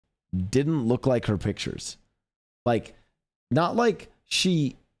didn't look like her pictures. Like, not like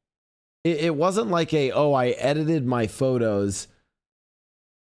it wasn't like I edited my photos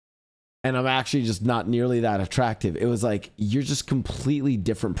and I'm actually just not nearly that attractive. It was like, you're just completely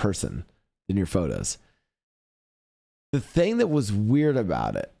different person than your photos. The thing that was weird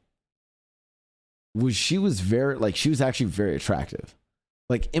about it was she was actually very attractive.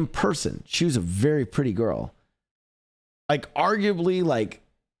 Like, in person, she was a very pretty girl. Like, arguably, like,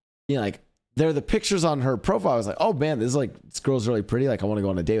 you know, like, there are the pictures on her profile. I was like, oh man, this girl's really pretty. Like, I want to go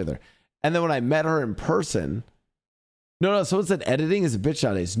on a date with her. And then when I met her in person, no, someone said editing is a bitch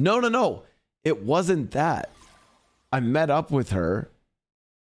nowadays. No. It wasn't that. I met up with her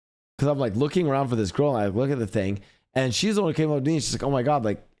because I'm like looking around for this girl and I look at the thing and she's the one who came up to me and she's like, oh my God.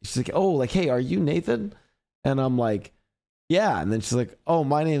 Like, she's like, oh, like, hey, are you Nathan? And I'm like, yeah. And then she's like, oh,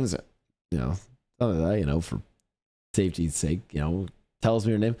 my name's, you know, none of that, you know, for safety's sake, you know, tells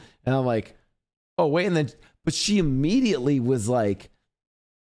me her name. And I'm like, oh, wait. And then, but she immediately was like,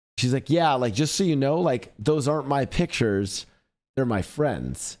 she's like, yeah, like, just so you know, like, those aren't my pictures. They're my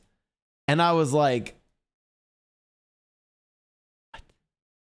friends. And I was like, what?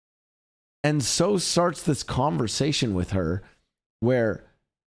 And so starts this conversation with her where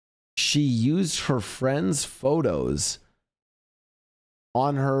she used her friends' photos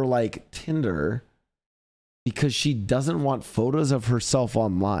on her like Tinder because she doesn't want photos of herself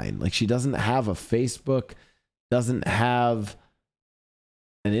online. Like, she doesn't have a Facebook, doesn't have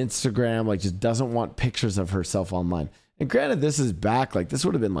an Instagram, like, just doesn't want pictures of herself online. And granted, this is back, like, this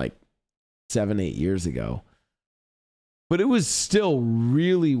would have been like 7-8 years ago, but it was still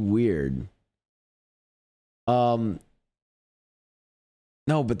really weird. No,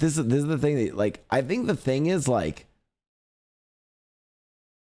 but this is the thing that, like, I think the thing is, like,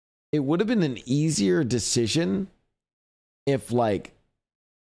 it would have been an easier decision if, like,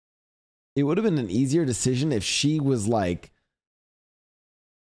 it would have been an easier decision if she was like,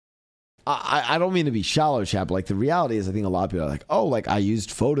 I don't mean to be shallow, chat, but like, the reality is, I think a lot of people are like, oh, like, I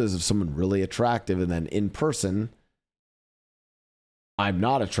used photos of someone really attractive and then in person I'm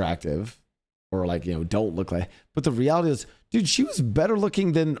not attractive, or like, you know, don't look like. But the reality is, dude, she was better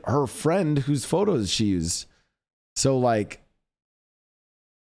looking than her friend whose photos she used. So like,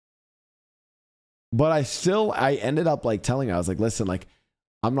 but I ended up like telling her, I was like, listen, like,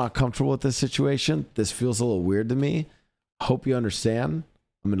 I'm not comfortable with this situation. This feels a little weird to me. Hope you understand.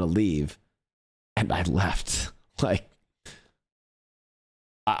 I'm going to leave. And I left. Like,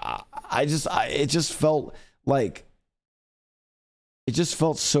 it just felt like, it just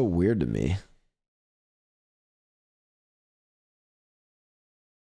felt so weird to me.